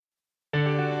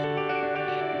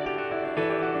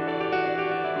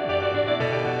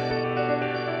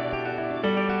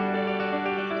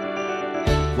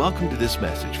Welcome to this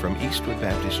message from Eastwood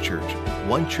Baptist Church,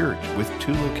 one church with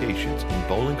two locations in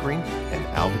Bowling Green and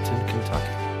Alvaton,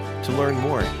 Kentucky. To learn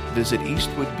more, visit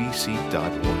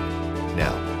eastwoodbc.org.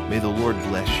 Now, may the Lord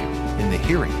bless you in the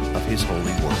hearing of His holy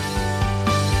word.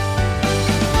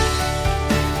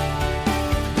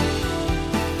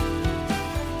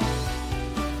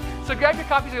 So grab your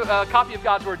copy of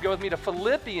God's Word. Go with me to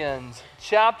Philippians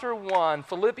chapter 1.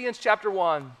 Philippians chapter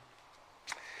 1.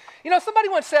 You know, somebody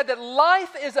once said that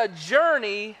life is a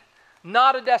journey,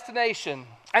 not a destination.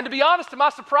 And to be honest, to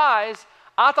my surprise,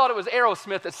 I thought it was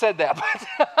Aerosmith that said that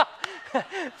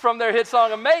from their hit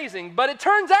song, Amazing. But it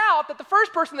turns out that the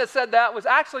first person that said that was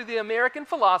actually the American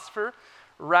philosopher,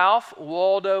 Ralph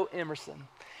Waldo Emerson.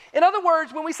 In other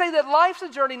words, when we say that life's a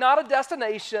journey, not a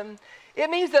destination,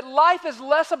 it means that life is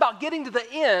less about getting to the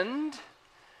end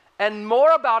and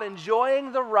more about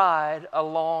enjoying the ride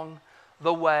along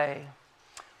the way.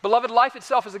 Beloved, life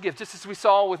itself is a gift, just as we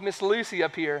saw with Miss Lucy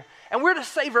up here. And we're to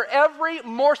savor every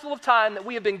morsel of time that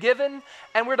we have been given,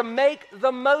 and we're to make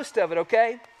the most of it,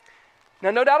 okay? Now,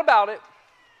 no doubt about it,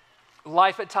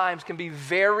 life at times can be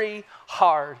very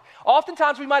hard.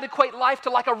 Oftentimes, we might equate life to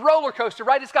like a roller coaster,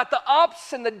 right? It's got the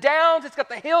ups and the downs. It's got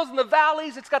the hills and the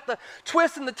valleys. It's got the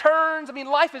twists and the turns. I mean,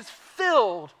 life is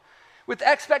filled with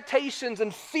expectations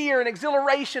and fear and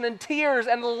exhilaration and tears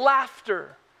and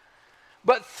laughter.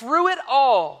 But through it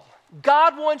all,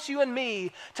 God wants you and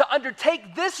me to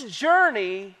undertake this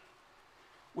journey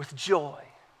with joy.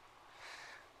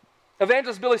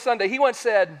 Evangelist Billy Sunday, he once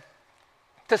said,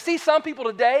 to see some people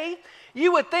today,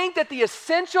 you would think that the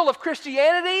essential of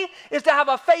Christianity is to have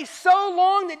a face so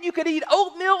long that you could eat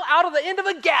oatmeal out of the end of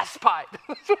a gas pipe.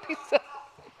 That's what he said.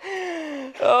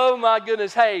 Oh my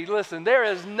goodness. Hey, listen, there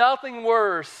is nothing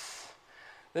worse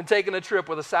than taking a trip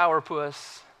with a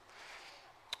sourpuss.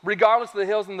 Regardless of the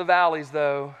hills and the valleys,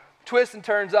 though, twists and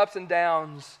turns, ups and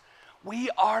downs, we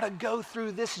are to go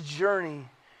through this journey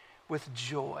with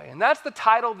joy. And that's the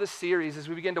title of this series as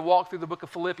we begin to walk through the book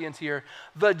of Philippians here,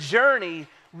 The Journey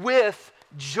with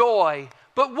Joy.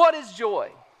 But what is joy?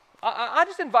 I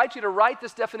just invite you to write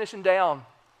this definition down.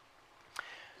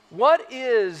 What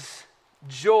is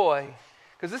joy?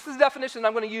 Because this is the definition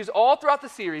I'm going to use all throughout the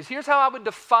series. Here's how I would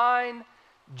define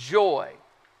joy.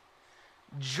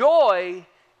 Joy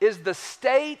is the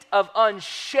state of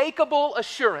unshakable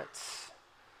assurance.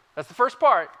 That's the first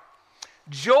part.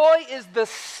 Joy is the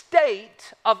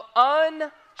state of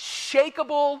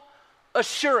unshakable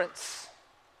assurance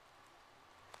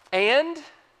and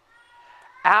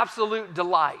absolute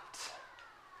delight.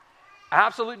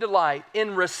 Absolute delight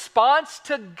in response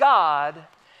to God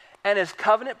and His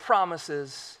covenant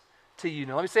promises to you.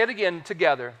 Now, let me say it again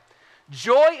together.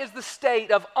 Joy is the state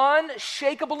of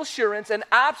unshakable assurance and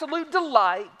absolute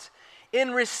delight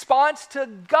in response to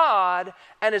God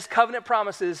and His covenant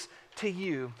promises to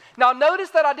you. Now,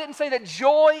 notice that I didn't say that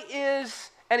joy is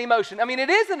an emotion. I mean, it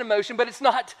is an emotion, but it's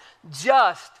not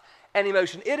just an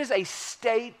emotion. It is a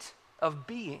state of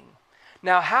being.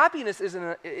 Now, happiness is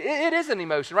an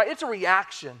emotion, right? It's a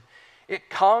reaction. It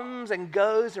comes and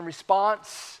goes in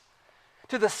response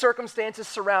to the circumstances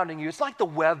surrounding you. It's like the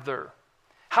weather.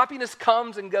 Happiness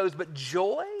comes and goes, but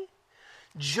joy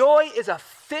is a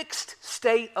fixed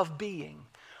state of being,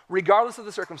 regardless of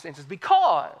the circumstances,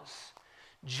 because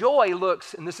joy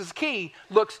looks, and this is key,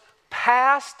 looks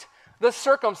past the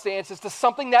circumstances to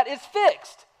something that is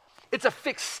fixed. It's a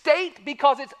fixed state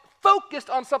because it's focused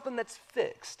on something that's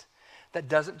fixed, that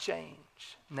doesn't change,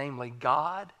 namely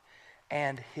God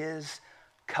and His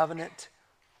covenant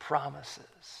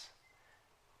promises.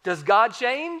 Does God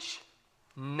change?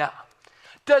 No.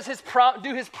 Do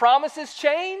His promises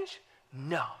change?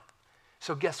 No.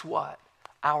 So guess what?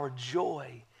 Our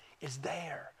joy is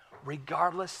there,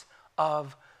 regardless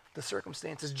of the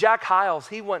circumstances. Jack Hyles,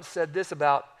 he once said this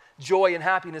about joy and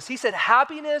happiness. He said,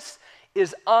 happiness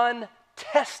is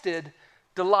untested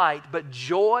delight, but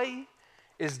joy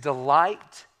is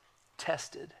delight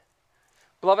tested.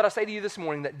 Beloved, I say to you this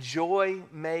morning that joy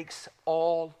makes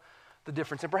all the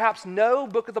difference. And perhaps no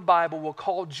book of the Bible will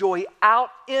call joy out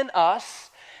in us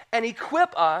and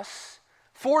equip us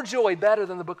for joy better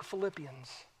than the book of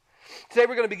Philippians. Today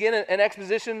we're going to begin an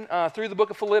exposition through the book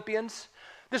of Philippians.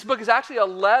 This book is actually a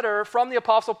letter from the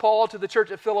Apostle Paul to the church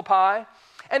at Philippi.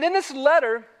 And in this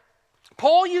letter,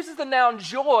 Paul uses the noun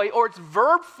joy, or its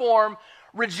verb form,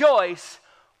 rejoice,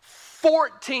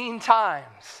 14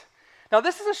 times. Now,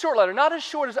 this is a short letter, not as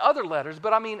short as other letters,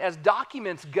 but I mean, as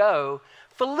documents go,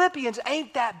 Philippians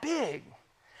ain't that big.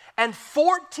 And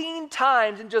 14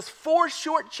 times in just 4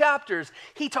 short chapters,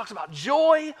 he talks about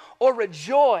joy or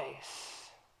rejoice.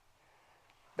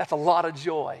 That's a lot of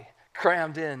joy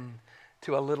crammed in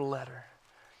to a little letter.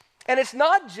 And it's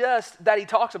not just that he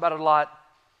talks about it a lot,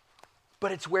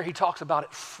 but it's where he talks about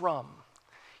it from.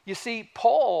 You see,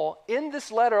 Paul, in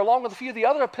this letter, along with a few of the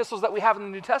other epistles that we have in the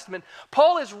New Testament,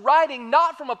 Paul is writing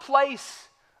not from a place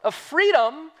of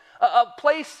freedom, a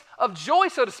place of joy,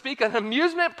 so to speak, an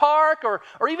amusement park, or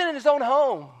even in his own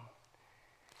home.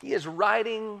 He is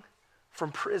writing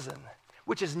from prison,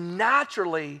 which is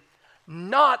naturally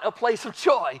not a place of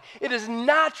joy. It is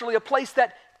naturally a place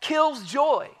that kills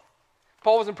joy.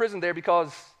 Paul was in prison there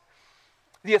because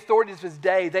the authorities of his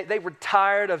day, they were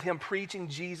tired of him preaching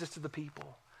Jesus to the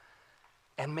people.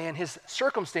 And man, his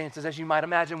circumstances, as you might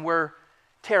imagine, were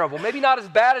terrible. Maybe not as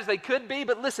bad as they could be,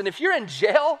 but listen, if you're in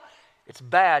jail, it's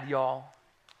bad, y'all.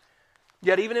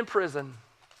 Yet even in prison,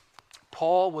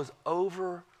 Paul was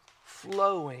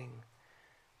overflowing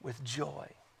with joy.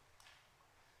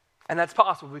 And that's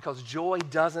possible because joy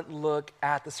doesn't look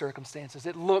at the circumstances.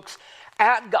 It looks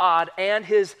at God and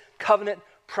his covenant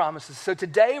promises. So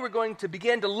today we're going to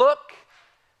begin to look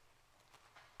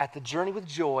at the journey with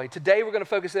joy. Today we're going to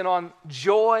focus in on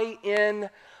joy in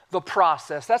the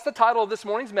process. That's the title of this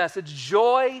morning's message,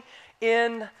 Joy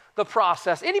in the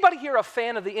Process. Anybody here a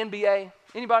fan of the NBA?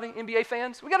 Anybody? NBA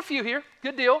fans? We got a few here.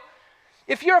 Good deal.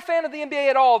 If you're a fan of the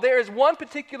NBA at all, there is one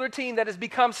particular team that has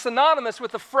become synonymous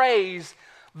with the phrase,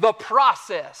 the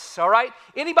process, all right?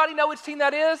 Anybody know which team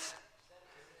that is?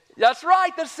 That's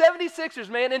right, the 76ers,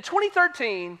 man. In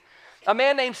 2013, a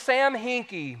man named Sam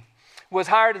Hinkie was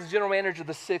hired as general manager of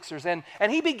the Sixers, and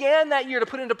he began that year to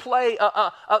put into play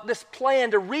this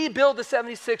plan to rebuild the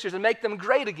 76ers and make them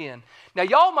great again. Now,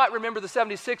 y'all might remember the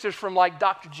 76ers from like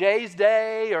Dr. J's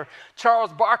day or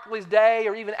Charles Barkley's day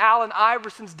or even Allen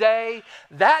Iverson's day.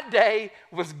 That day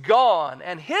was gone,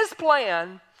 and his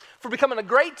plan for becoming a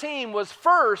great team was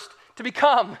first to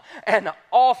become an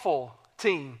awful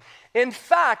team. In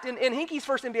fact, in Hinkie's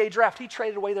first NBA draft, he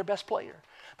traded away their best player.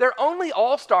 Their only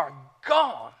all-star,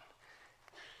 gone.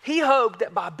 He hoped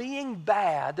that by being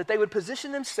bad, that they would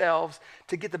position themselves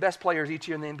to get the best players each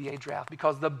year in the NBA draft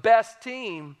because the best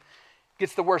team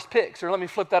gets the worst picks. Or let me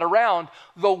flip that around.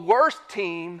 The worst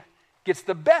team gets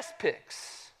the best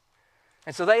picks.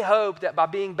 And so they hoped that by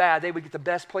being bad, they would get the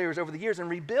best players over the years and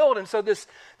rebuild. And so this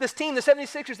team, the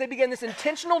 76ers, they began this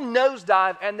intentional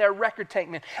nosedive and their record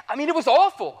tanked. I mean, it was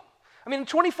awful. I mean, in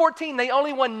 2014, they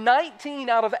only won 19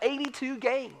 out of 82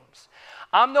 games.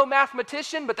 I'm no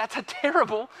mathematician, but that's a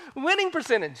terrible winning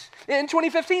percentage. In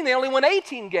 2015, they only won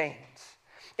 18 games.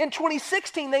 In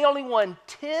 2016, they only won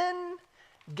 10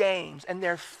 games, and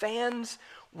their fans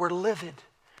were livid.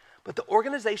 But the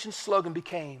organization's slogan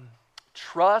became,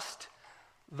 trust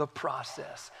the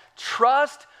process.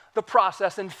 Trust the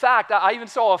process. In fact, I even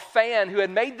saw a fan who had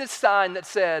made this sign that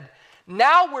said,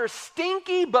 now we're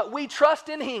stinky, but we trust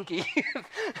in Hinkie.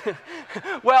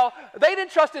 Well, they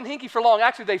didn't trust in Hinkie for long.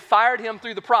 Actually, they fired him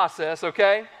through the process,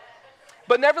 okay?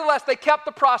 But nevertheless, they kept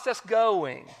the process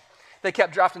going. They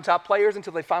kept drafting top players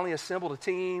until they finally assembled a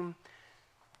team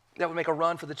that would make a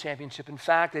run for the championship. In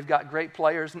fact, they've got great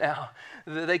players now.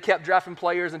 They kept drafting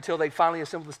players until they finally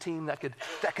assembled this team that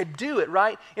could do it,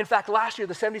 right? In fact, last year,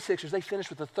 the 76ers, they finished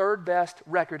with the third best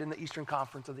record in the Eastern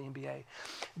Conference of the NBA.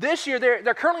 This year,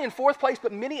 they're currently in fourth place,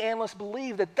 but many analysts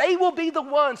believe that they will be the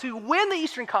ones who win the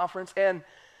Eastern Conference and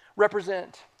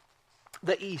represent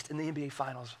the East in the NBA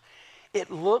Finals. It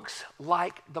looks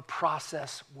like the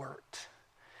process worked.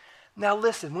 Now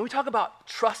listen, when we talk about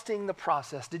trusting the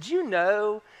process, did you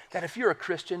know that if you're a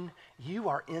Christian, you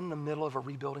are in the middle of a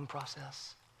rebuilding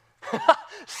process?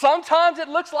 Sometimes it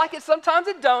looks like it, sometimes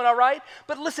it don't, all right?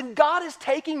 But listen, God is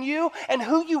taking you and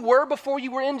who you were before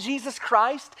you were in Jesus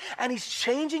Christ, and he's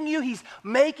changing you, he's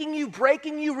making you,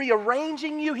 breaking you,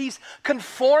 rearranging you, he's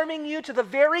conforming you to the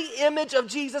very image of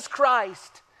Jesus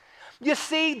Christ. You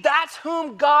see, that's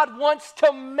whom God wants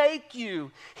to make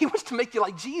you. He wants to make you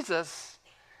like Jesus.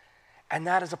 And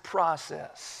that is a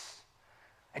process.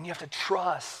 And you have to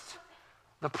trust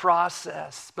the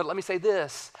process. But let me say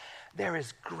this, there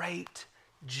is great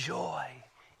joy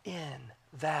in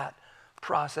that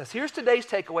process. Here's today's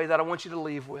takeaway that I want you to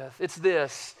leave with. It's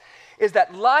this, is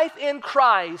that life in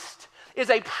Christ is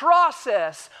a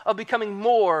process of becoming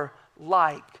more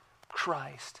like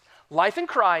Christ. Life in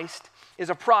Christ is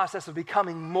a process of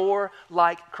becoming more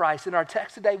like Christ. In our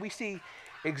text today, we see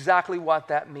exactly what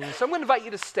that means. So I'm going to invite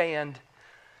you to stand.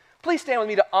 Please stand with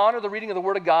me to honor the reading of the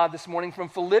Word of God this morning from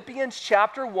Philippians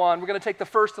chapter 1. We're going to take the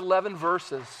first 11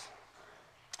 verses.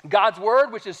 God's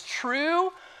Word, which is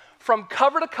true from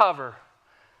cover to cover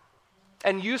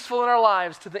and useful in our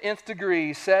lives to the nth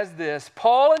degree, says this,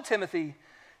 Paul and Timothy,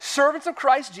 servants of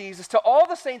Christ Jesus, to all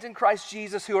the saints in Christ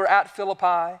Jesus who are at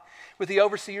Philippi with the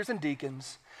overseers and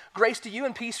deacons, Grace to you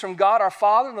and peace from God our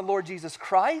Father and the Lord Jesus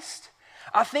Christ.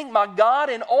 I thank my God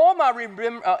in all my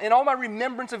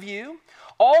remembrance of you,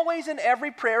 always in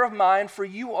every prayer of mine, for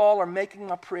you all are making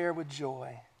my prayer with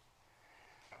joy,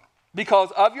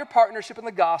 because of your partnership in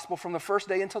the gospel from the first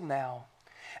day until now.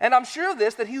 And I'm sure of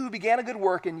this, that he who began a good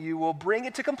work in you will bring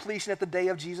it to completion at the day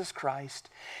of Jesus Christ.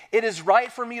 It is right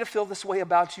for me to feel this way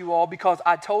about you all, because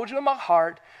I told you in my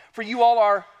heart,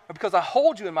 because I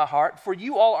hold you in my heart, for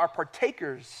you all are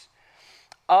partakers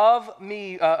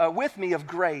with me of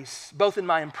grace, both in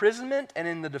my imprisonment and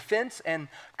in the defense and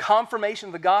confirmation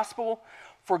of the gospel.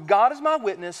 For God is my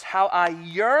witness, how I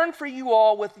yearn for you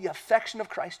all with the affection of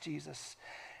Christ Jesus.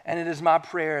 And it is my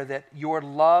prayer that your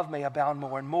love may abound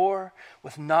more and more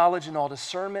with knowledge and all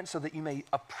discernment, so that you may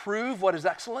approve what is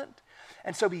excellent,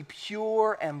 and so be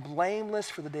pure and blameless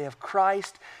for the day of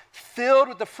Christ, filled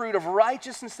with the fruit of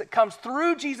righteousness that comes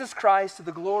through Jesus Christ to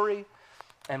the glory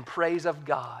and praise of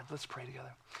God. Let's pray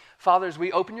together. Father, as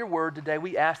we open your word today,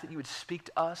 we ask that you would speak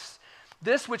to us.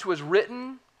 This which was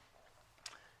written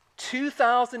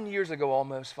 2,000 years ago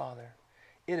almost, Father,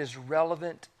 it is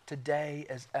relevant today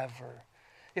as ever.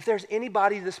 If there's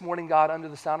anybody this morning, God, under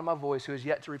the sound of my voice who has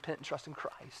yet to repent and trust in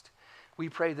Christ, we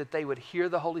pray that they would hear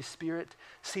the Holy Spirit,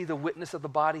 see the witness of the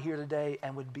body here today,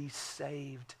 and would be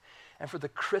saved. And for the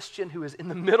Christian who is in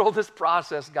the middle of this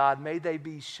process, God, may they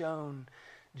be shown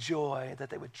joy, that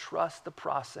they would trust the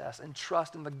process and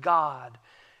trust in the God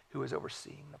who is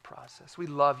overseeing the process. We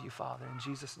love you, Father, in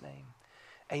Jesus' name.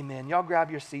 Amen. Y'all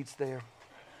grab your seats there.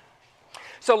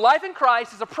 So life in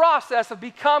Christ is a process of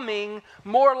becoming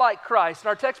more like Christ. And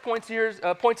our text points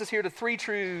us here to three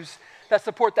truths that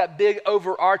support that big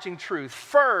overarching truth.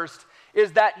 First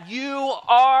is that you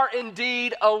are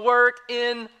indeed a work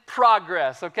in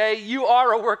progress, okay? You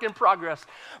are a work in progress.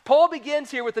 Paul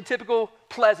begins here with the typical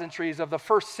pleasantries of the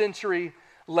first century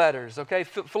letters, okay?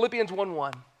 Philippians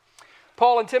 1:1.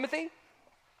 Paul and Timothy,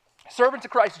 servants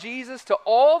of Christ Jesus, to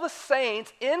all the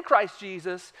saints in Christ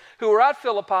Jesus who are at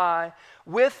Philippi,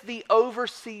 with the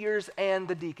overseers and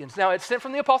the deacons. Now, it's sent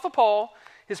from the Apostle Paul,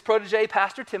 his protege,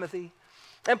 Pastor Timothy.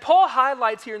 And Paul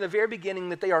highlights here in the very beginning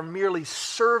that they are merely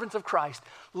servants of Christ,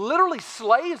 literally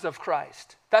slaves of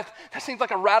Christ. That seems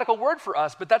like a radical word for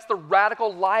us, but that's the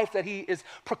radical life that he is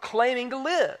proclaiming to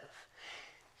live.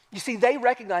 You see,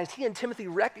 he and Timothy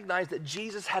recognized that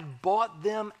Jesus had bought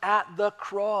them at the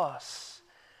cross,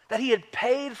 that he had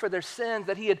paid for their sins,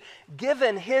 that he had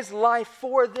given his life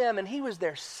for them, and he was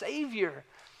their Savior.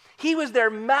 He was their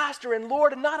master and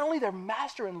Lord, and not only their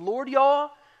master and Lord,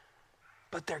 y'all,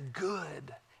 but their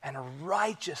good and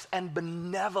righteous and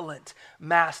benevolent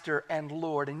master and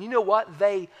Lord. And you know what?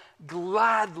 They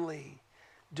gladly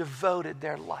devoted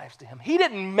their lives to him. He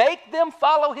didn't make them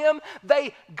follow him.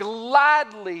 They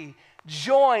gladly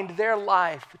joined their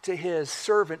life to his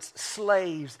servants,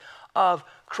 slaves of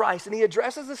Christ. And he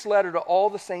addresses this letter to all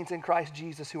the saints in Christ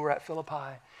Jesus who are at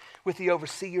Philippi, with the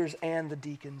overseers and the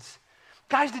deacons.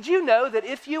 Guys, did you know that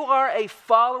if you are a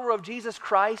follower of Jesus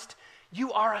Christ,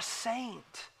 you are a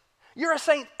saint? You're a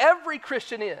saint. Every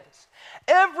Christian is.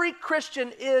 Every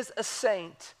Christian is a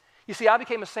saint. You see, I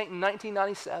became a saint in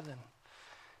 1997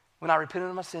 when I repented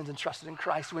of my sins and trusted in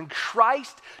Christ. When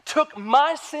Christ took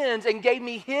my sins and gave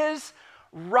me his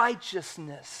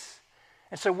righteousness.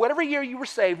 And so whatever year you were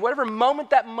saved, whatever moment,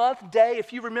 that month, day,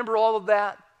 if you remember all of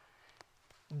that,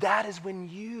 that is when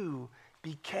you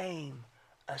became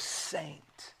a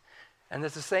saint. And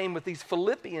it's the same with these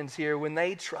Philippians here when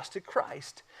they trusted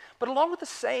Christ. But along with the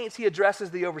saints, he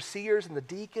addresses the overseers and the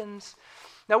deacons.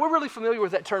 Now, we're really familiar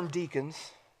with that term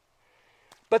deacons.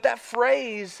 But that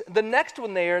phrase, the next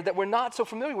one there that we're not so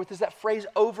familiar with, is that phrase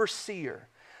overseer.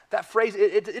 That phrase,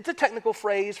 it's a technical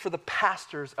phrase for the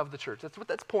pastors of the church. That's what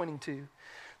that's pointing to.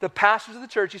 The pastors of the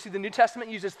church. You see, the New Testament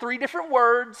uses three different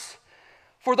words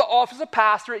for the office of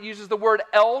pastor. It uses the word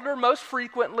elder most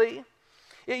frequently.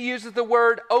 It uses the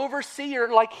word overseer,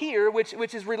 like here, which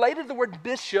is related to the word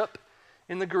bishop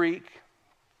in the Greek.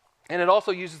 And it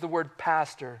also uses the word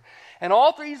pastor. And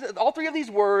all three of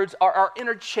these words are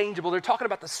interchangeable. They're talking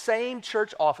about the same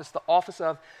church office, the office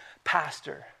of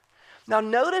pastor. Now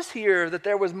notice here that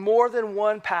there was more than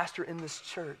one pastor in this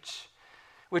church,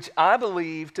 which I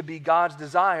believe to be God's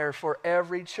desire for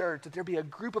every church, that there be a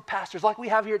group of pastors like we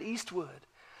have here at Eastwood,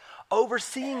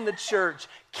 overseeing the church,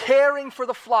 caring for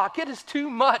the flock. It is too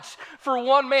much for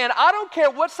one man. I don't care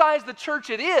what size the church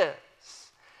it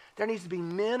is. There needs to be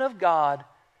men of God,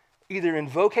 either in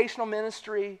vocational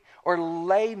ministry or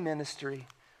lay ministry,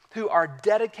 who are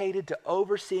dedicated to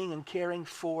overseeing and caring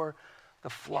for the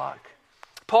flock.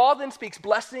 Paul then speaks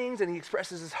blessings and he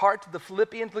expresses his heart to the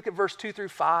Philippians. Look at verse 2 through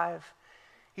 5.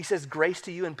 He says, grace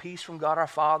to you and peace from God our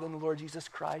Father and the Lord Jesus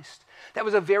Christ. That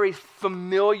was a very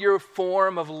familiar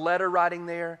form of letter writing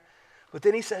there. But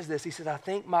then he says this, he says, I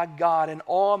thank my God in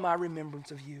all my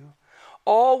remembrance of you,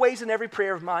 always in every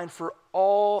prayer of mine for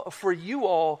you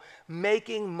all,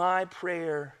 making my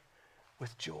prayer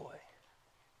with joy.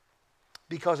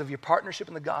 Because of your partnership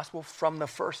in the gospel from the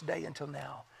first day until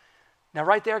now. Now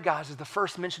right there, guys, is the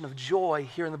first mention of joy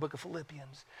here in the book of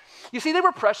Philippians. You see, they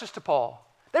were precious to Paul.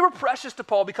 They were precious to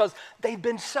Paul because they'd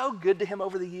been so good to him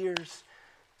over the years.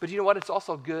 But you know what? It's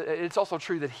also good. It's also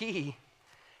true that he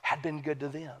had been good to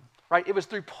them, right? It was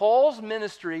through Paul's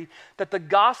ministry that the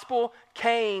gospel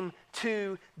came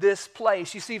to this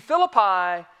place. You see,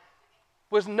 Philippi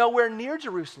was nowhere near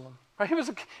Jerusalem, right? It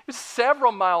was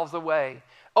several miles away,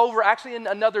 over actually in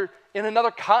another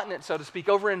continent, so to speak,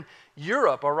 over in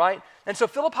Europe, all right? And so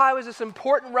Philippi was this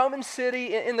important Roman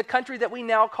city in the country that we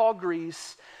now call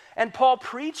Greece. And Paul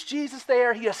preached Jesus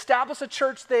there. He established a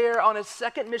church there on his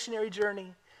second missionary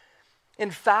journey.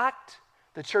 In fact,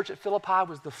 the church at Philippi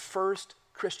was the first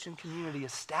Christian community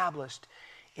established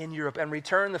in Europe. And in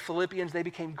return, the Philippians, they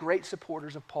became great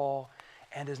supporters of Paul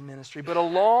and his ministry. But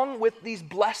along with these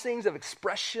blessings of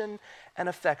expression and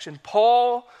affection,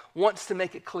 Paul wants to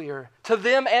make it clear to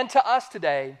them and to us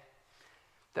today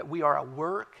that we are a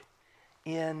work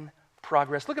in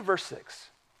progress. Look at verse 6.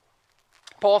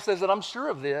 Paul says that I'm sure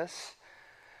of this,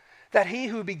 that he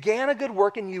who began a good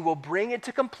work in you will bring it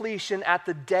to completion at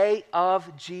the day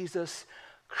of Jesus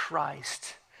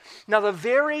Christ. Now, the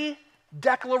very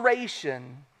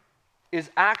declaration is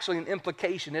actually an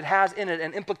implication. It has in it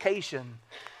an implication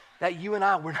that you and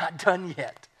I, we're not done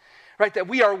yet, right? That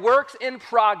we are works in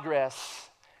progress.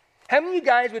 How many of you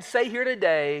guys would say here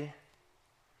today,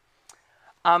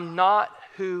 I'm not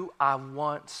who I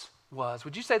once was?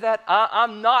 Would you say that?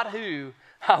 I'm not who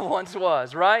I once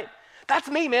was, right? That's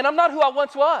me, man. I'm not who I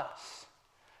once was.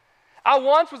 I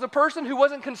once was a person who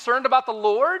wasn't concerned about the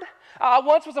Lord. I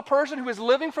once was a person who was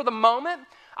living for the moment.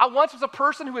 I once was a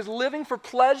person who was living for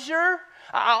pleasure.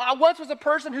 I once was a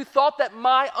person who thought that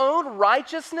my own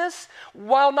righteousness,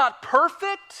 while not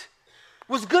perfect,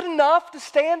 was good enough to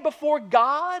stand before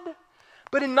God.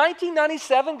 But in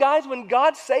 1997, guys, when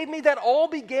God saved me, that all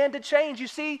began to change. You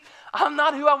see, I'm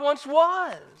not who I once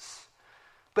was.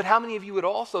 But how many of you would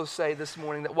also say this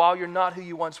morning that while you're not who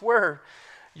you once were,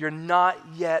 you're not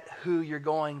yet who you're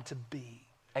going to be?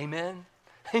 Amen?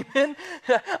 Amen?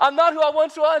 I'm not who I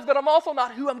once was, but I'm also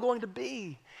not who I'm going to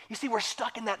be. You see, we're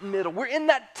stuck in that middle. We're in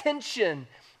that tension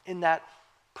in that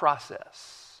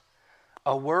process.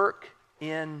 A work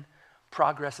in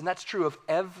progress. And that's true of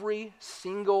every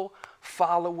single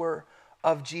follower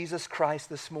of Jesus Christ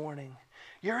this morning.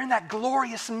 You're in that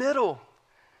glorious middle.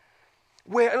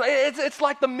 Where it's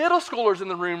like the middle schoolers in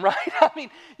the room, right? I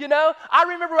mean, you know, I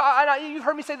remember, you've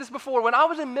heard me say this before. When I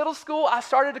was in middle school, I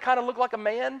started to kind of look like a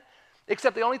man,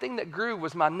 except the only thing that grew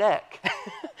was my neck.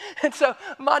 And so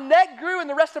my neck grew and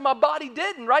the rest of my body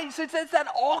didn't, right? So it's that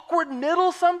awkward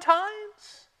middle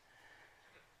sometimes.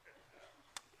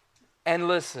 And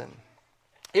listen,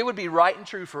 it would be right and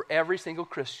true for every single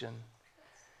Christian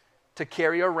to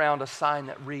carry around a sign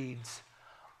that reads,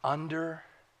 under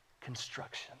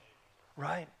construction.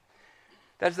 Right?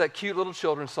 That's that cute little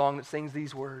children's song that sings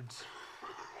these words.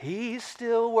 He's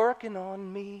still working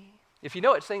on me. If you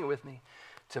know it, sing it with me.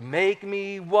 To make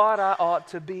me what I ought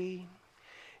to be.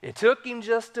 It took him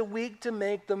just a week to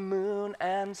make the moon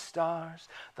and stars,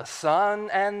 the sun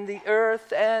and the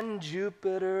earth and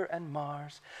Jupiter and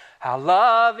Mars. How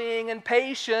loving and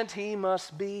patient he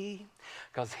must be,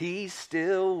 'cause he's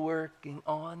still working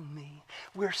on me.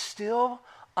 We're still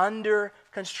under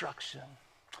construction.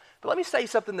 But let me say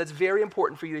something that's very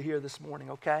important for you to hear this morning,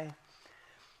 okay?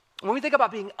 When we think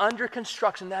about being under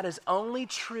construction, that is only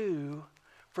true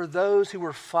for those who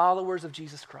were followers of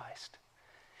Jesus Christ.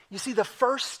 You see, the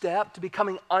first step to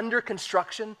becoming under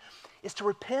construction is to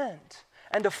repent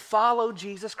and to follow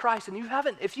Jesus Christ. And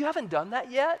if you haven't done that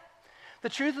yet, the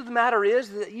truth of the matter is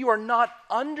that you are not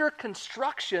under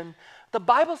construction. The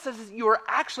Bible says that you are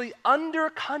actually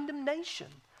under condemnation.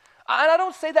 And I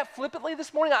don't say that flippantly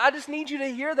this morning. I just need you to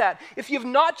hear that. If you've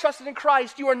not trusted in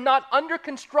Christ, you are not under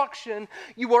construction.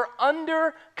 You are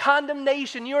under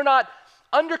condemnation. You are not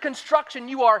under construction.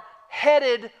 You are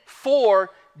headed for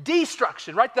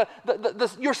destruction, right?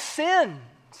 Your sins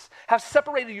have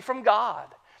separated you from God.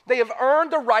 They have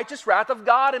earned the righteous wrath of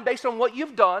God, and based on what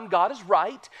you've done, God is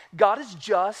right, God is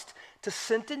just to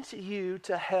sentence you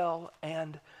to hell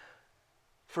and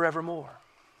forevermore.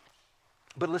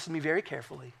 But listen to me very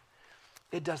carefully.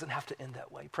 It doesn't have to end that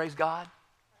way. Praise God.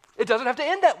 It doesn't have to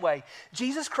end that way.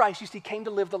 Jesus Christ, you see, came to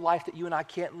live the life that you and I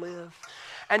can't live.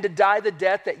 and to die the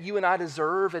death that you and I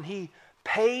deserve, and he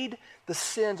paid the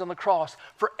sins on the cross.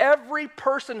 For every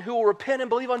person who will repent and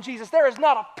believe on Jesus, there is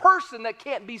not a person that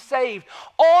can't be saved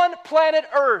on planet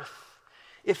Earth.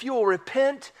 If you will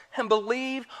repent and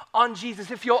believe on Jesus,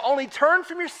 if you'll only turn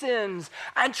from your sins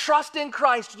and trust in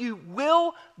Christ, you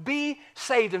will be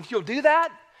saved. And if you'll do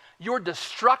that, your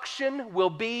destruction will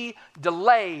be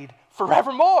delayed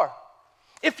forevermore.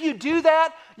 If you do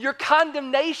that, your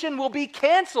condemnation will be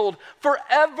canceled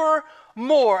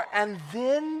forevermore. And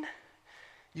then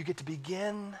you get to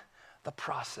begin the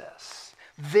process.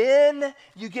 Then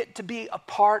you get to be a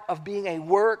part of being a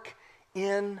work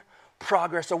in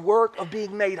progress, a work of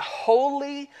being made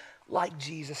holy like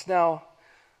Jesus. Now,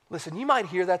 listen, you might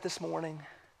hear that this morning.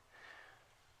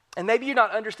 And maybe you're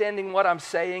not understanding what I'm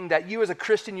saying, that you as a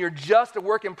Christian, you're just a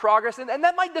work in progress. And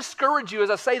that might discourage you as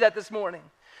I say that this morning.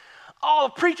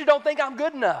 Oh, preacher, don't think I'm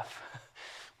good enough.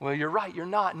 Well, you're right, you're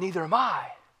not. Neither am I.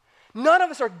 None of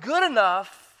us are good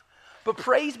enough. But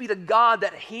praise be to God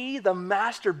that he, the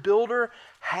master builder,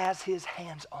 has his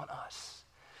hands on us.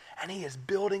 And he is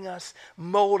building us,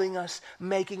 molding us,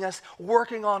 making us,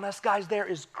 working on us. Guys, there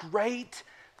is great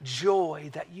joy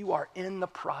that you are in the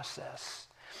process.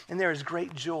 And there is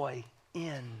great joy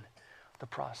in the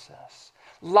process.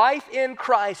 Life in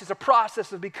Christ is a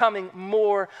process of becoming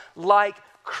more like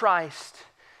Christ.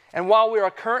 And while we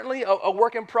are currently a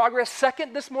work in progress,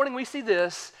 second, this morning we see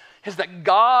this, is that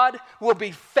God will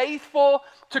be faithful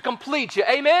to complete you.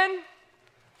 Amen?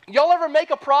 Y'all ever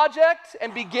make a project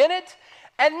and begin it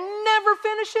and never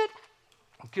finish it?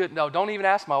 Good. No, don't even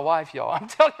ask my wife, y'all. I'm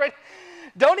telling you right,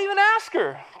 don't even ask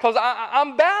her, because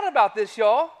I'm bad about this,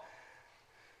 y'all.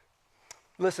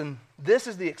 Listen, this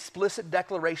is the explicit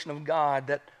declaration of God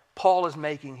that Paul is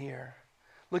making here.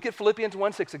 Look at Philippians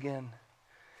 1:6 again.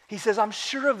 He says, I'm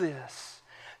sure of this,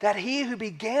 that he who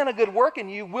began a good work in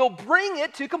you will bring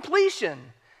it to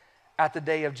completion at the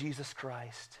day of Jesus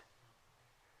Christ.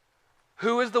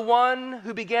 Who is the one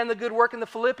who began the good work in the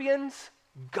Philippians?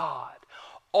 God.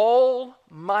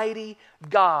 Almighty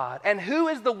God. And who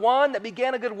is the one that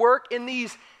began a good work in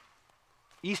these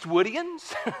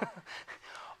Eastwoodians?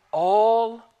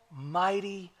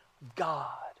 Almighty God.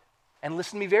 And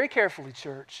listen to me very carefully,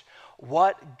 church.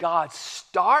 What God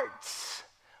starts,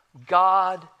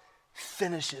 God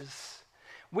finishes.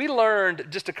 We learned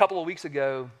just a couple of weeks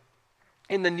ago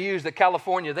in the news that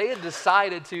California, they had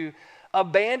decided to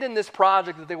abandon this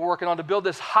project that they were working on to build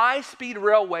this high-speed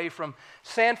railway from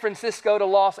San Francisco to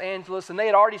Los Angeles, and they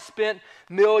had already spent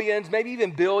millions, maybe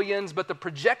even billions, but the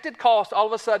projected cost all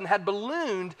of a sudden had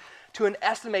ballooned to an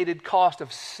estimated cost of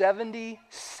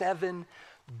 $77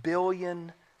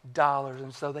 billion,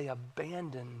 and so they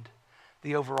abandoned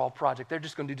the overall project. They're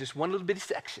just going to do just one little bitty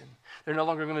section. They're no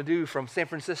longer going to do from San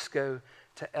Francisco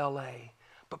to LA.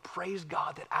 But praise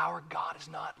God that our God is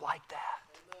not like that.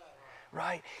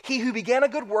 Right? He who began a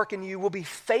good work in you will be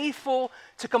faithful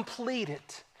to complete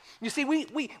it. You see,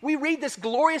 we read this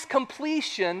glorious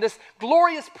completion, this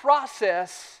glorious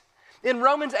process in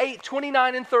Romans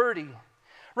 8:29 and 30.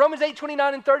 Romans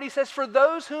 8:29 and 30 says, for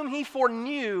those whom he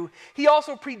foreknew, he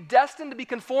also predestined to be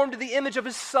conformed to the image of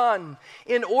his Son,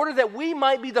 in order that we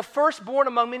might be the firstborn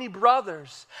among many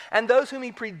brothers. And those whom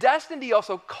he predestined, he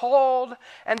also called.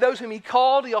 And those whom he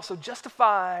called, he also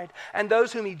justified. And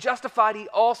those whom he justified, he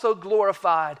also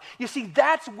glorified. You see,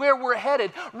 that's where we're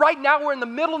headed. Right now, we're in the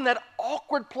middle in that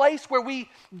awkward place where we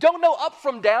don't know up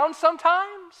from down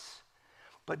sometimes.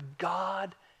 But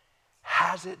God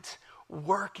has it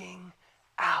working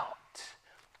out.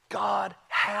 God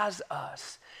has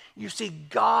us. You see,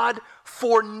 God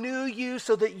foreknew you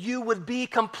so that you would be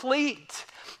complete.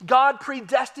 God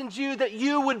predestined you that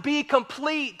you would be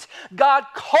complete. God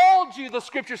called you, the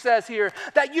scripture says here,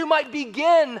 that you might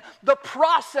begin the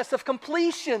process of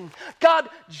completion. God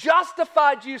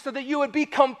justified you so that you would be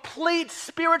complete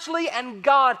spiritually, and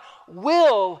God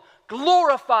will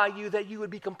glorify you that you would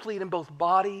be complete in both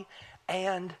body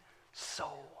and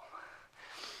soul.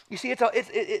 You see,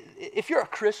 if you're a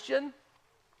Christian,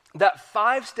 that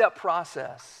 5-step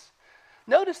process,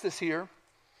 notice this here,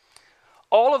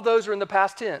 all of those are in the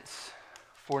past tense.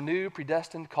 Foreknew,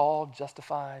 predestined, called,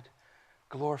 justified,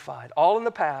 glorified, all in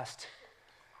the past.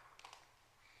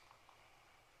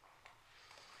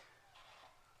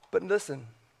 But listen,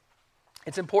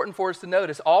 it's important for us to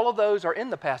notice all of those are in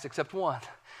the past except one,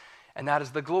 and that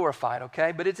is the glorified,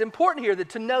 okay? But it's important here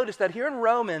to notice that here in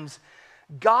Romans,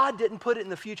 God didn't put it in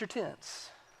the future tense.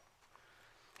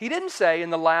 He didn't say in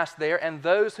the last there, and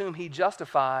those whom he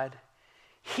justified,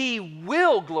 he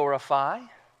will glorify.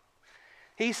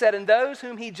 He said, and those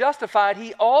whom he justified,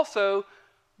 he also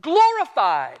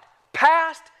glorified.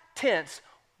 Past tense.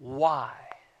 Why?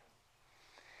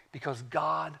 because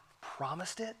God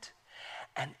promised it,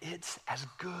 and it's as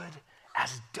good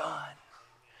as done.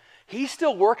 He's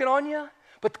still working on you,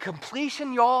 but the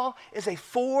completion, y'all, is a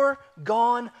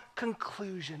foregone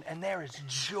conclusion, and there is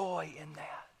joy in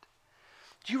that.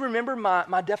 Do you remember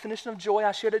my definition of joy?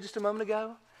 I shared it just a moment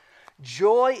ago.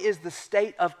 Joy is the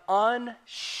state of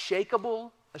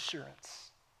unshakable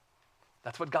assurance.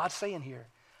 That's what God's saying here.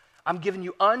 I'm giving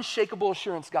you unshakable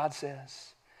assurance, God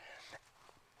says.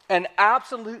 An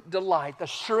absolute delight.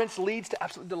 Assurance leads to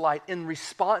absolute delight in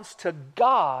response to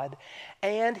God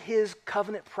and his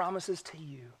covenant promises to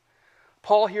you.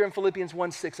 Paul here in Philippians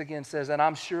 1:6 again says, and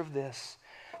I'm sure of this,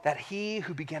 that he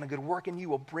who began a good work in you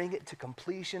will bring it to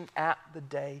completion at the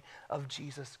day of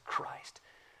Jesus Christ.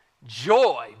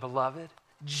 Joy, beloved.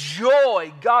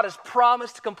 Joy. God has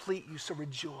promised to complete you, so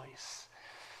rejoice.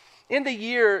 In the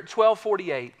year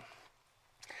 1248,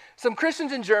 some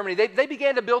Christians in Germany, they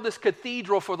began to build this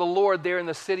cathedral for the Lord there in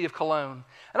the city of Cologne.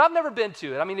 And I've never been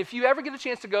to it. I mean, if you ever get a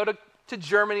chance to go to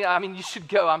Germany, I mean, you should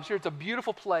go. I'm sure it's a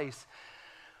beautiful place.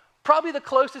 Probably the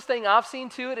closest thing I've seen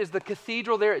to it is the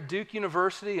cathedral there at Duke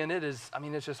University, and it is, I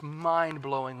mean, it's just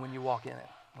mind-blowing when you walk in it,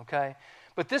 okay?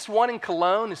 But this one in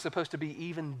Cologne is supposed to be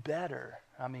even better.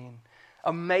 I mean,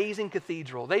 amazing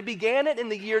cathedral. They began it in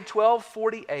the year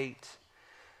 1248.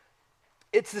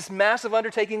 It's this massive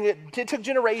undertaking. It took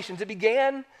generations. It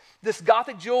began, this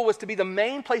Gothic jewel was to be the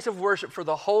main place of worship for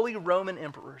the Holy Roman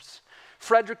emperors.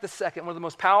 Frederick II, one of the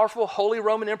most powerful Holy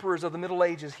Roman emperors of the Middle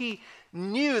Ages, he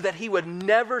knew that he would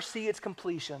never see its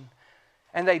completion.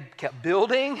 And they kept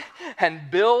building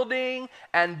and building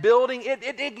and building.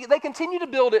 They continued to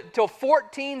build it until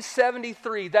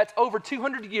 1473. That's over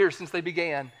 200 years since they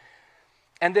began.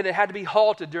 And then it had to be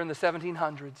halted during the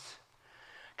 1700s.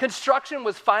 Construction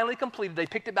was finally completed. They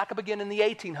picked it back up again in the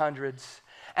 1800s.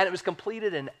 And it was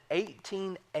completed in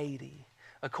 1880,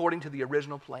 according to the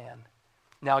original plan.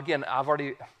 Now, again, I've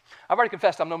already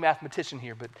confessed I'm no mathematician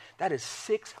here, but that is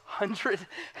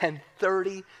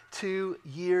 632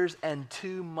 years and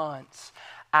 2 months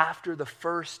after the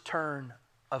first turn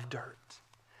of dirt.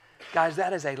 Guys,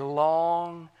 that is a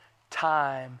long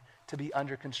time to be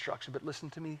under construction. But listen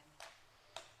to me.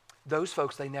 Those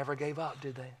folks, they never gave up,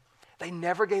 did they? They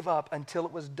never gave up until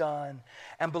it was done.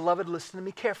 And beloved, listen to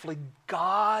me carefully.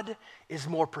 God is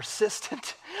more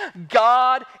persistent.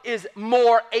 God is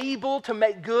more able to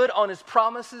make good on his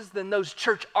promises than those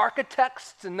church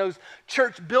architects and those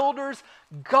church builders.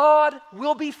 God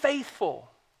will be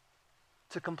faithful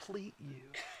to complete you.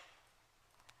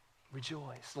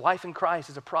 Rejoice. Life in Christ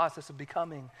is a process of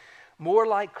becoming more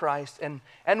like Christ. And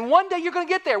one day you're going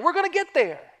to get there. We're going to get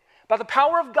there. By the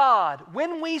power of God,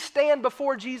 when we stand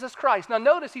before Jesus Christ. Now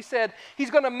notice he said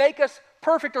he's going to make us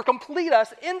perfect or complete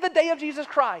us in the day of Jesus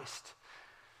Christ.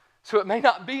 So it may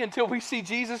not be until we see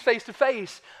Jesus face to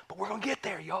face, but we're going to get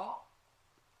there, y'all.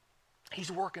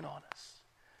 He's working on us.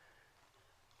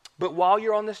 But while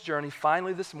you're on this journey,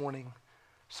 finally this morning,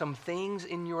 some things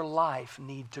in your life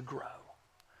need to grow.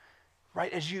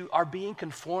 Right? As you are being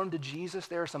conformed to Jesus,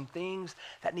 there are some things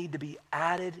that need to be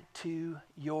added to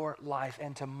your life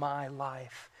and to my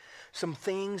life. Some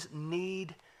things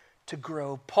need to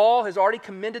grow. Paul has already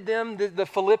commended them, the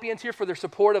Philippians here, for their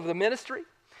support of the ministry.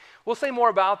 We'll say more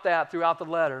about that throughout the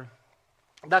letter.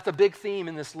 That's a big theme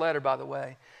in this letter, by the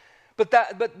way. But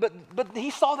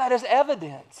he saw that as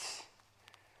evidence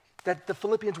that the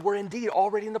Philippians were indeed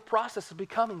already in the process of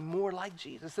becoming more like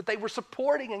Jesus, that they were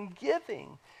supporting and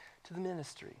giving to the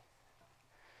ministry.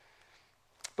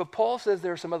 But Paul says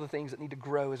there are some other things that need to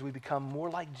grow as we become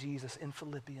more like Jesus in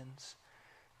Philippians.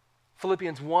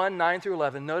 Philippians 1, 9 through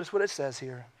 11. Notice what it says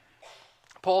here.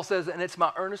 Paul says, and it's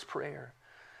my earnest prayer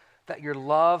that your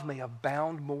love may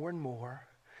abound more and more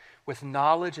with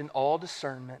knowledge and all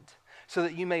discernment, so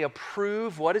that you may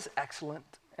approve what is excellent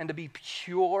and to be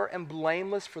pure and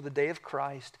blameless for the day of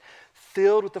Christ,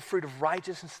 filled with the fruit of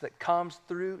righteousness that comes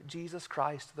through Jesus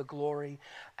Christ to the glory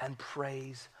and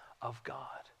praise of God.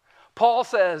 Paul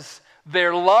says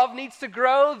their love needs to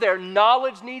grow, their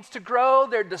knowledge needs to grow,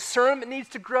 their discernment needs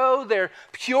to grow, their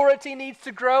purity needs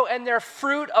to grow, and their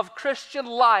fruit of Christian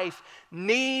life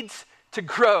needs to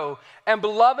grow. And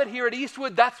beloved, here at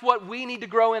Eastwood, that's what we need to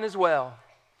grow in as well,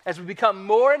 as we become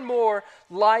more and more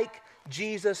like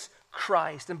Jesus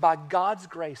Christ. And by God's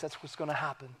grace, that's what's going to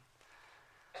happen.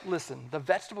 Listen, the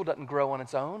vegetable doesn't grow on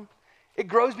its own. It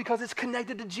grows because it's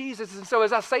connected to Jesus. And so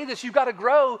as I say this, you've got to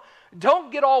grow.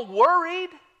 Don't get all worried.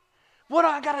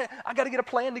 I got to get a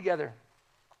plan together.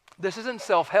 This isn't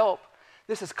self-help.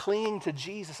 This is clinging to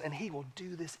Jesus, and he will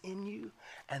do this in you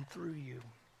and through you.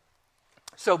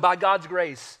 So by God's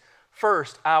grace,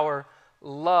 first, our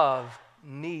love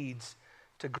needs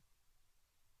to grow.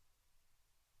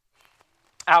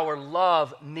 Our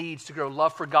love needs to grow.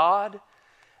 Love for God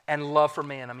and love for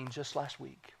man. Just last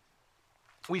week,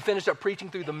 we finished up preaching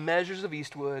through the measures of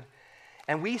Eastwood,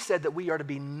 and we said that we are to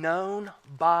be known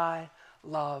by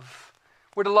love.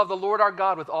 We're to love the Lord our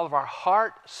God with all of our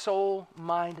heart, soul,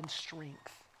 mind, and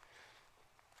strength.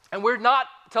 And we're not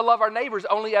to love our neighbors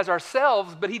only as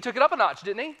ourselves, but he took it up a notch,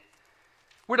 didn't he?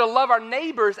 We're to love our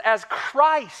neighbors as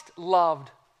Christ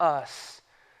loved us.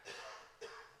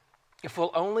 If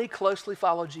we'll only closely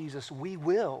follow Jesus, we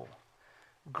will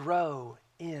grow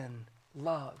in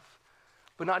love.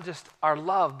 But not just our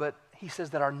love, but he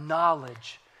says that our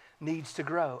knowledge needs to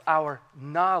grow. Our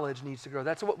knowledge needs to grow.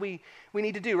 That's what we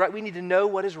need to do, right? We need to know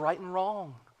what is right and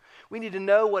wrong. We need to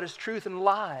know what is truth and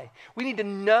lie. We need to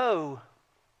know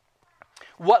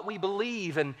what we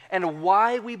believe and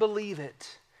why we believe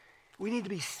it. We need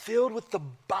to be filled with the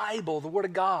Bible, the Word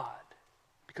of God,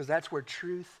 because that's where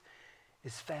truth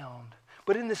is found.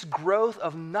 But in this growth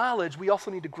of knowledge, we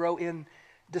also need to grow in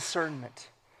discernment.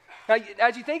 Now,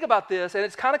 as you think about this, and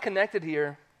it's kind of connected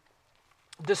here,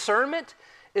 discernment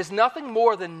is nothing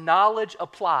more than knowledge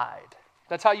applied.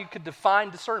 That's how you could define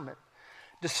discernment.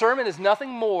 Discernment is nothing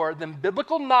more than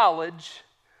biblical knowledge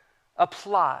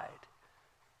applied.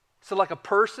 So like a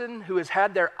person who has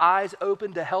had their eyes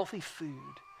open to healthy food.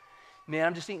 Man,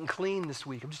 I'm just eating clean this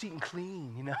week. I'm just eating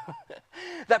clean,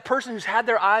 That person who's had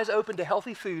their eyes open to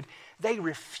healthy food, they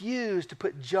refuse to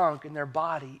put junk in their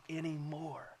body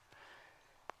anymore.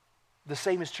 The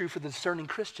same is true for the discerning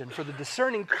Christian. For the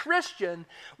discerning Christian,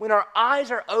 when our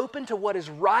eyes are open to what is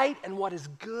right and what is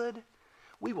good,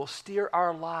 we will steer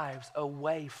our lives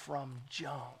away from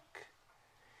junk.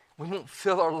 We won't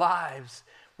fill our lives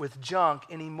with junk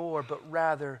anymore, but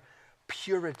rather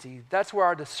purity. That's where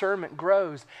our discernment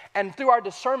grows. And through our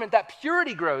discernment, that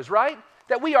purity grows, right?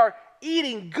 That we are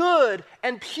eating good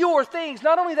and pure things.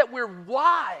 Not only that we're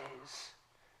wise,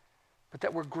 but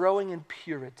that we're growing in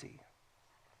purity.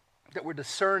 That we're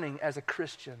discerning as a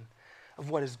Christian of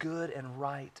what is good and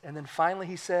right. And then finally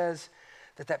he says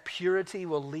that purity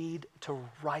will lead to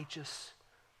righteous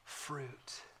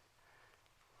fruit.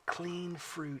 Clean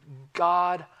fruit.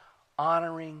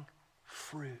 God-honoring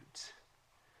fruit.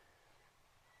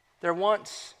 There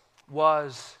once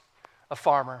was a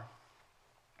farmer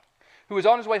who was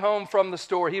on his way home from the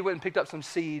store. He went and picked up some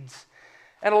seeds.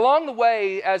 And along the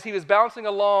way, as he was bouncing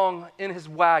along in his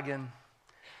wagon,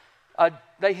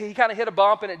 he kind of hit a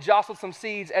bump and it jostled some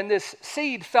seeds. And this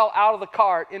seed fell out of the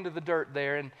cart into the dirt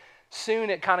there. And soon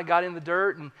it kind of got in the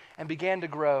dirt and began to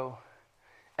grow.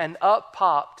 And up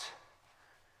popped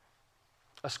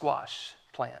a squash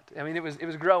plant. It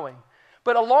was growing.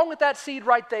 But along with that seed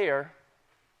right there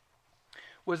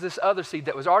was this other seed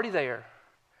that was already there.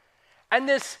 And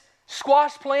this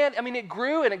squash plant, it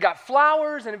grew and it got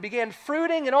flowers and it began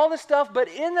fruiting and all this stuff, but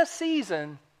in the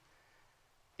season,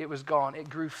 it was gone. It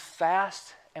grew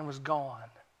fast and was gone.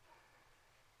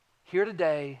 Here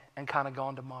today and kind of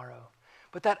gone tomorrow.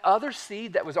 But that other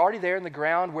seed that was already there in the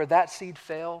ground where that seed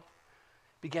fell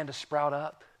began to sprout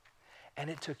up, and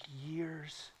it took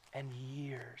years and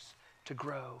years to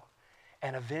grow.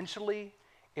 And eventually,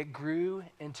 it grew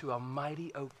into a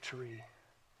mighty oak tree.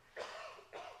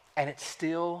 And it's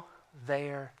still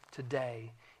there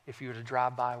today if you were to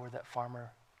drive by where that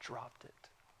farmer dropped it.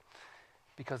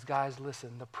 Because guys,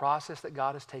 listen, the process that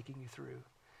God is taking you through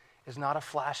is not a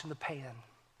flash in the pan.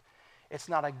 It's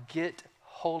not a get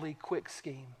holy quick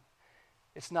scheme.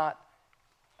 It's not,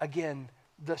 again,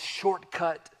 the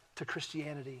shortcut to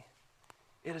Christianity.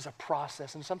 It is a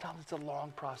process, and sometimes it's a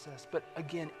long process. But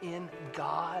again, in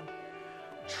God,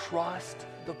 trust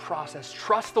the process.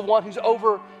 Trust the one who's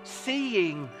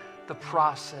overseeing the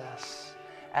process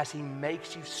as he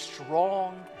makes you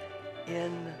strong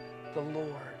in the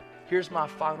Lord. Here's my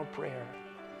final prayer.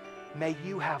 May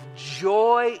you have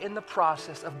joy in the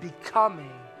process of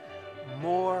becoming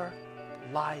more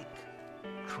like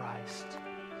Christ.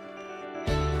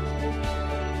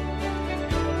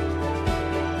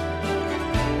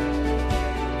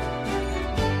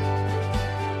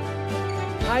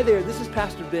 Hi there, this is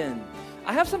Pastor Ben.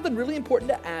 I have something really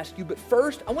important to ask you, but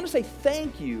first, I want to say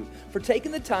thank you for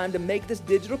taking the time to make this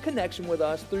digital connection with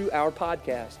us through our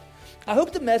podcast. I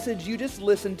hope the message you just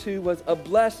listened to was a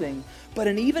blessing, but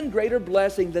an even greater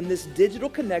blessing than this digital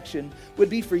connection would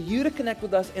be for you to connect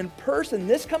with us in person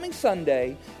this coming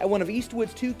Sunday at one of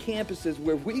Eastwood's 2 campuses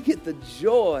where we get the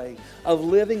joy of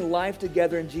living life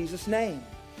together in Jesus' name.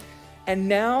 And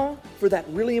now for that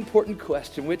really important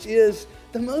question, which is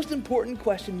the most important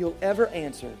question you'll ever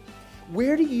answer.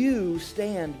 Where do you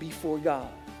stand before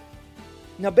God?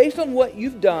 Now, based on what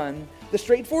you've done, the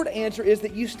straightforward answer is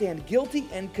that you stand guilty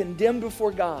and condemned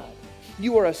before God.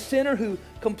 You are a sinner who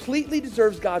completely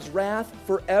deserves God's wrath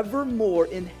forevermore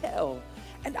in hell.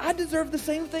 And I deserve the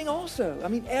same thing also. I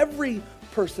mean, every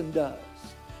person does.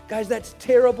 Guys, that's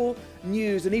terrible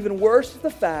news. And even worse is the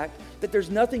fact that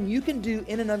there's nothing you can do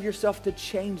in and of yourself to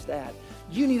change that.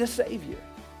 You need a Savior.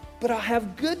 But I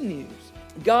have good news.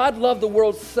 God loved the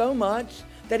world so much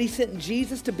that he sent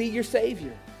Jesus to be your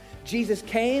Savior. Jesus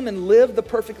came and lived the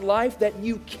perfect life that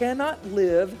you cannot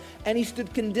live, and he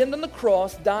stood condemned on the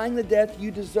cross, dying the death you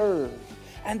deserve.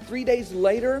 And 3 days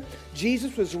later,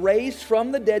 Jesus was raised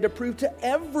from the dead to prove to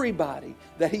everybody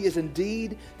that he is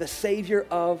indeed the Savior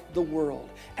of the world.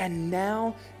 And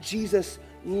now Jesus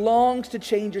longs to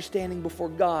change your standing before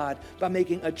God by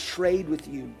making a trade with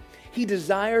you. He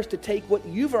desires to take what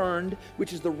you've earned,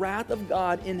 which is the wrath of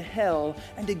God in hell,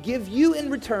 and to give you in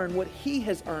return what he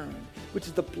has earned, which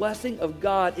is the blessing of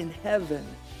God in heaven.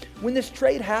 When this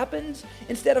trade happens,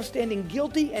 instead of standing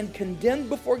guilty and condemned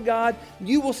before God,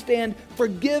 you will stand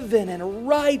forgiven and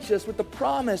righteous with the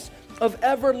promise of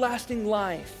everlasting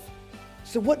life.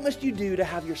 So what must you do to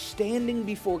have your standing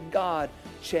before God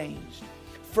changed?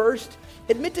 First,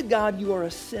 admit to God you are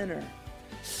a sinner.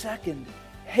 Second,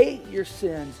 hate your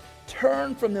sins.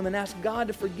 Turn from them and ask God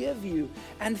to forgive you.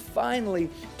 And finally,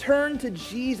 turn to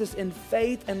Jesus in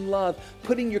faith and love,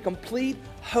 putting your complete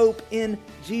hope in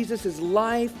Jesus'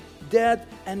 life, death,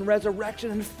 and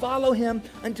resurrection, and follow him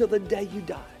until the day you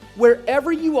die.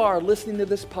 Wherever you are listening to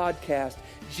this podcast,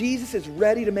 Jesus is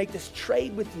ready to make this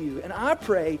trade with you. And I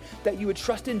pray that you would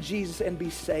trust in Jesus and be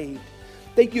saved.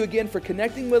 Thank you again for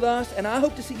connecting with us, and I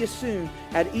hope to see you soon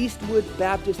at Eastwood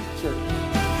Baptist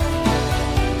Church.